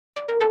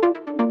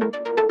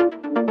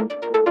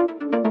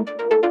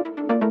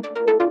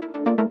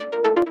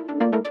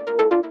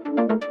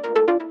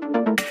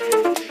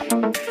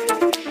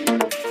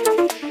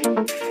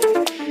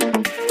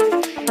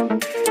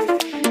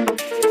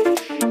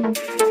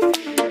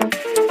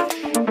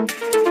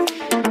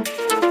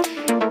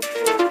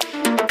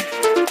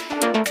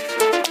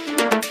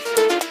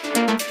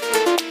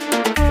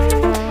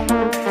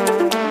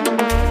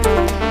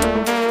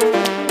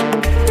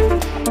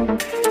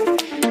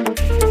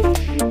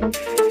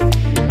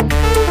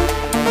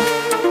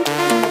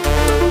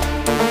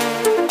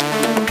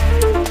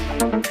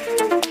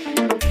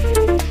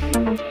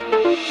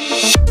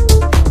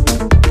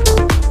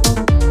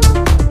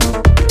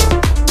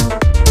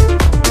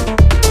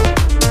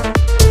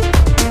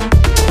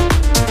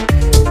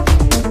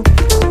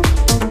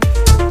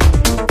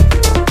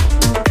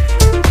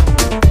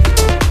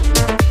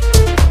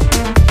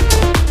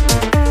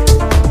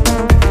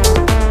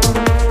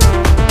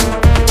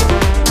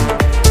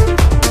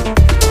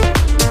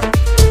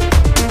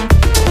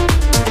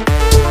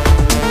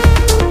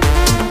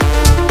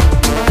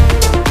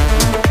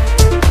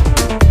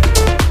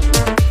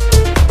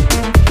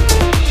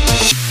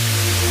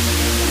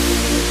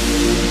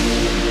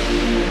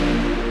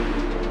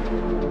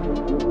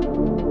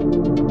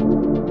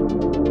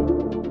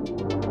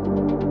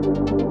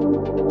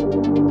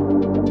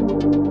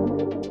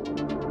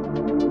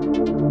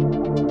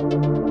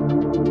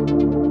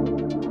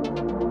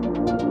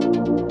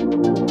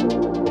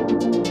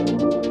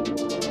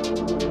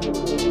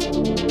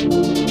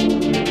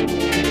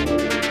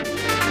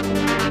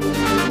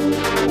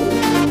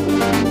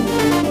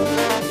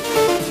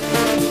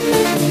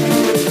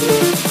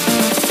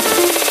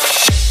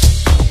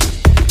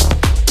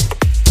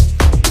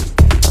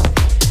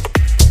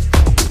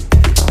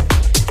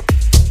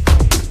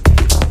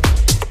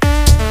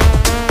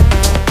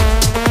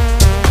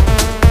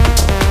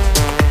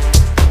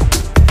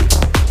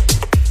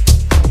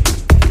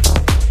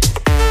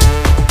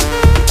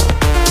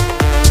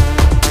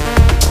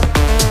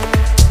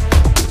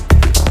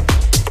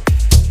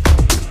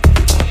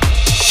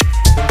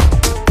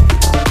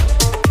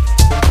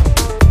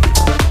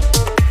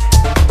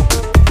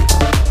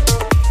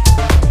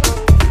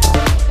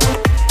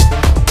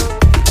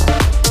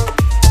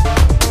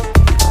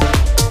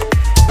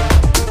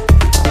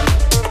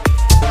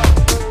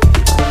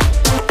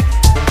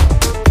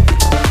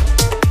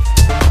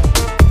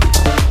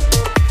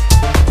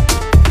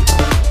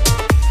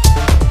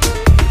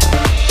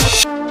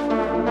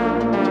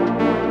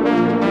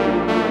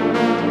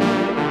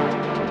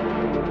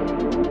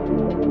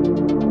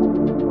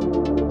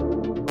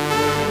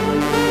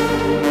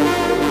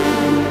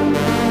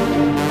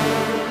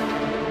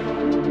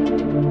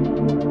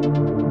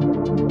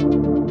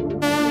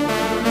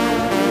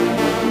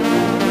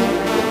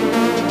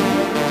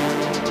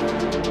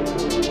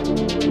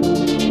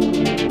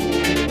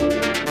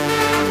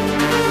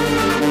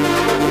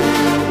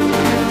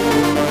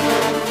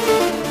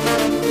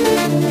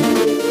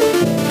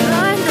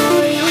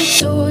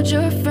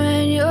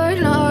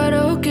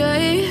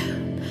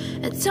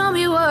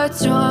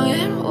what's wrong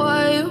and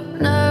why you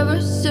never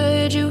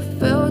said you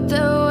felt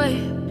that way.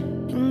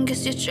 And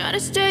guess you're trying to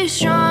stay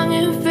strong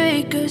and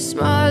fake a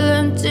smile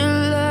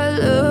until I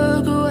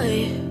look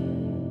away.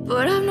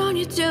 But I've known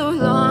you too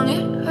long,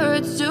 it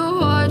hurts to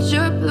watch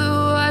your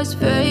blue eyes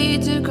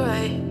fade to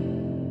gray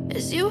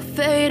as you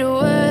fade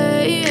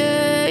away,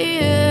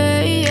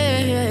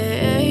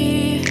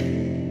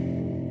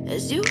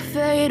 as you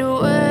fade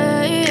away.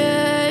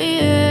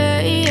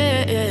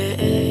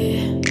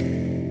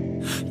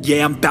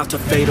 Yeah, I'm about to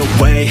fade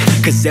away,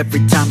 cause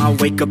every time I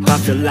wake up I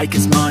feel like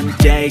it's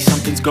Monday.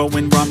 Something's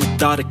going wrong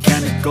with all the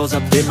chemicals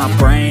up in my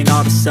brain.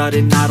 All of a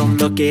sudden I don't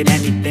look at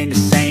anything the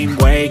same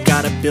way.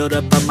 Gotta build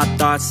up of my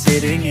thoughts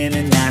sitting in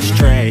an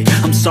ashtray.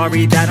 I'm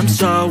sorry that I'm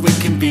so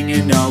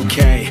inconvenient,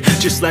 okay.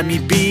 Just let me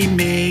be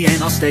me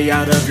and I'll stay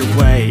out of your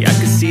way. I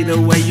can see the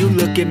way you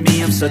look at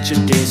me, I'm such a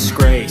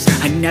disgrace.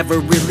 I never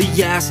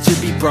really asked to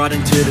be brought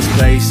into this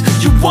place.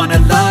 You wanna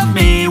love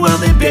me? Well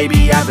then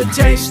baby I have a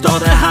taste. All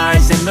the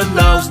highs and the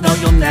lows, no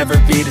you'll never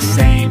be the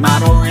same. I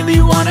don't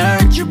really wanna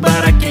hurt you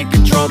but I can't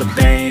control the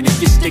pain.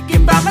 If you're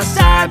sticking by my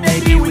side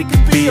maybe we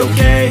could be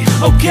okay.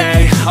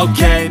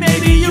 Okay,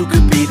 maybe you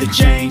could be the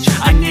change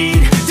I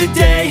need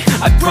today.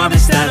 I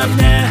promise that I've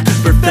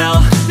never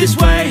felt this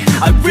way.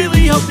 I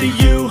really hope that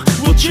you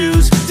will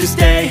choose to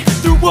stay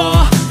through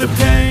all the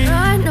pain.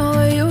 I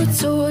know you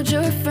told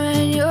your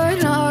friend you're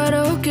not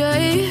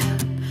okay,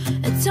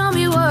 and tell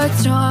me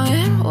what's wrong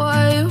and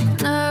why you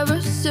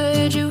never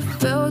said you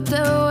felt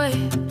that way.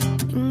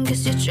 And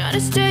guess you're trying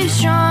to stay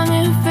strong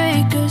and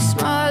fake a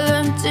smile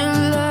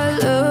until I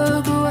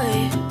look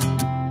away.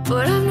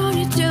 But I've known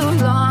you too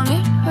long,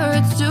 it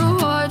hurts to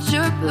watch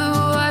your blue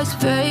eyes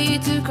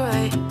fade to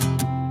gray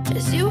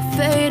as you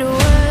fade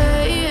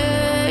away,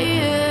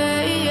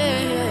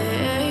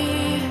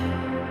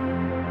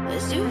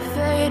 as you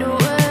fade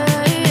away,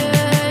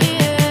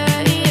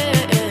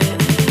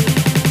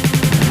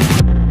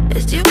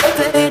 as you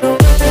fade away.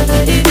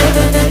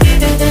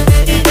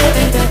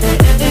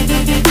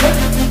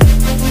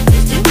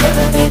 As you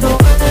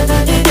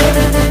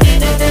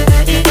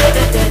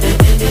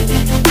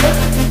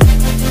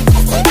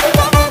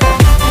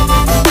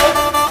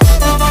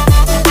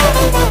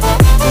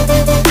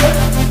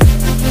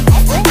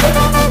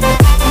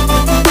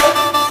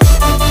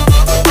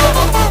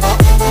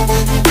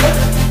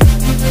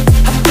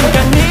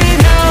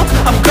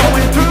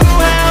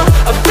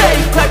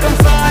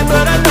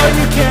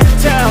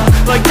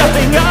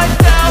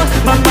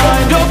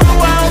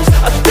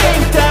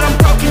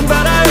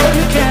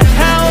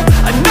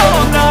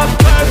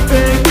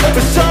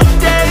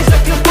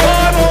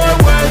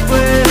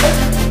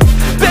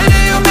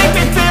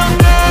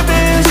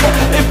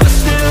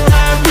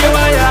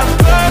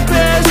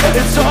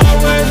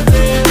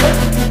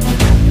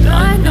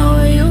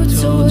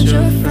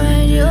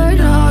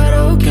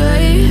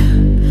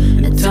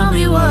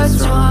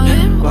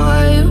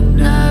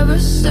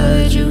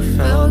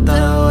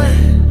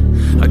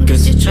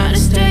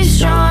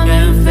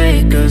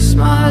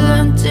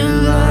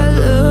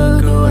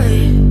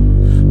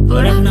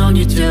known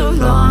you too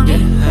long.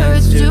 It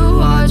hurts to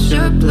watch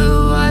your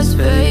blue eyes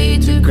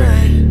fade to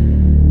gray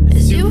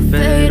as you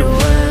fade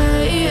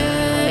away,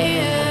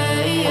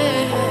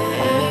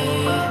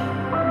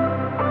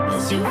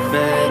 as you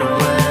fade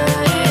away,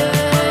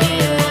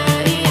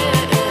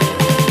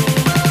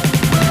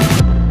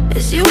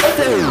 as you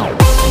fade away.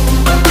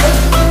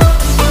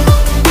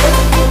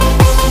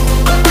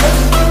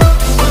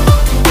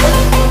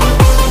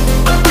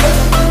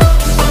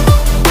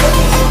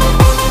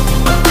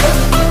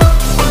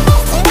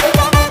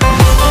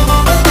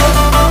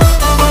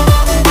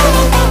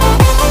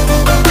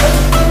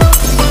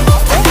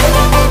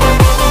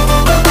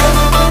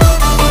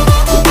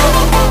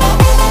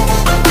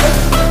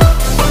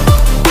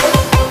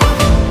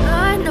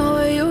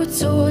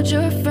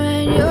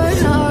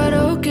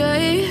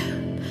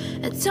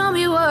 Tell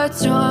me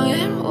what's wrong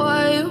and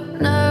why you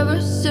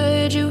never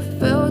said you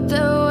felt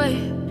that way.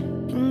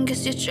 And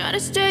guess you're trying to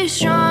stay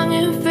strong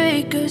and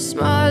fake a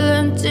smile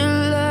until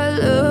I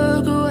look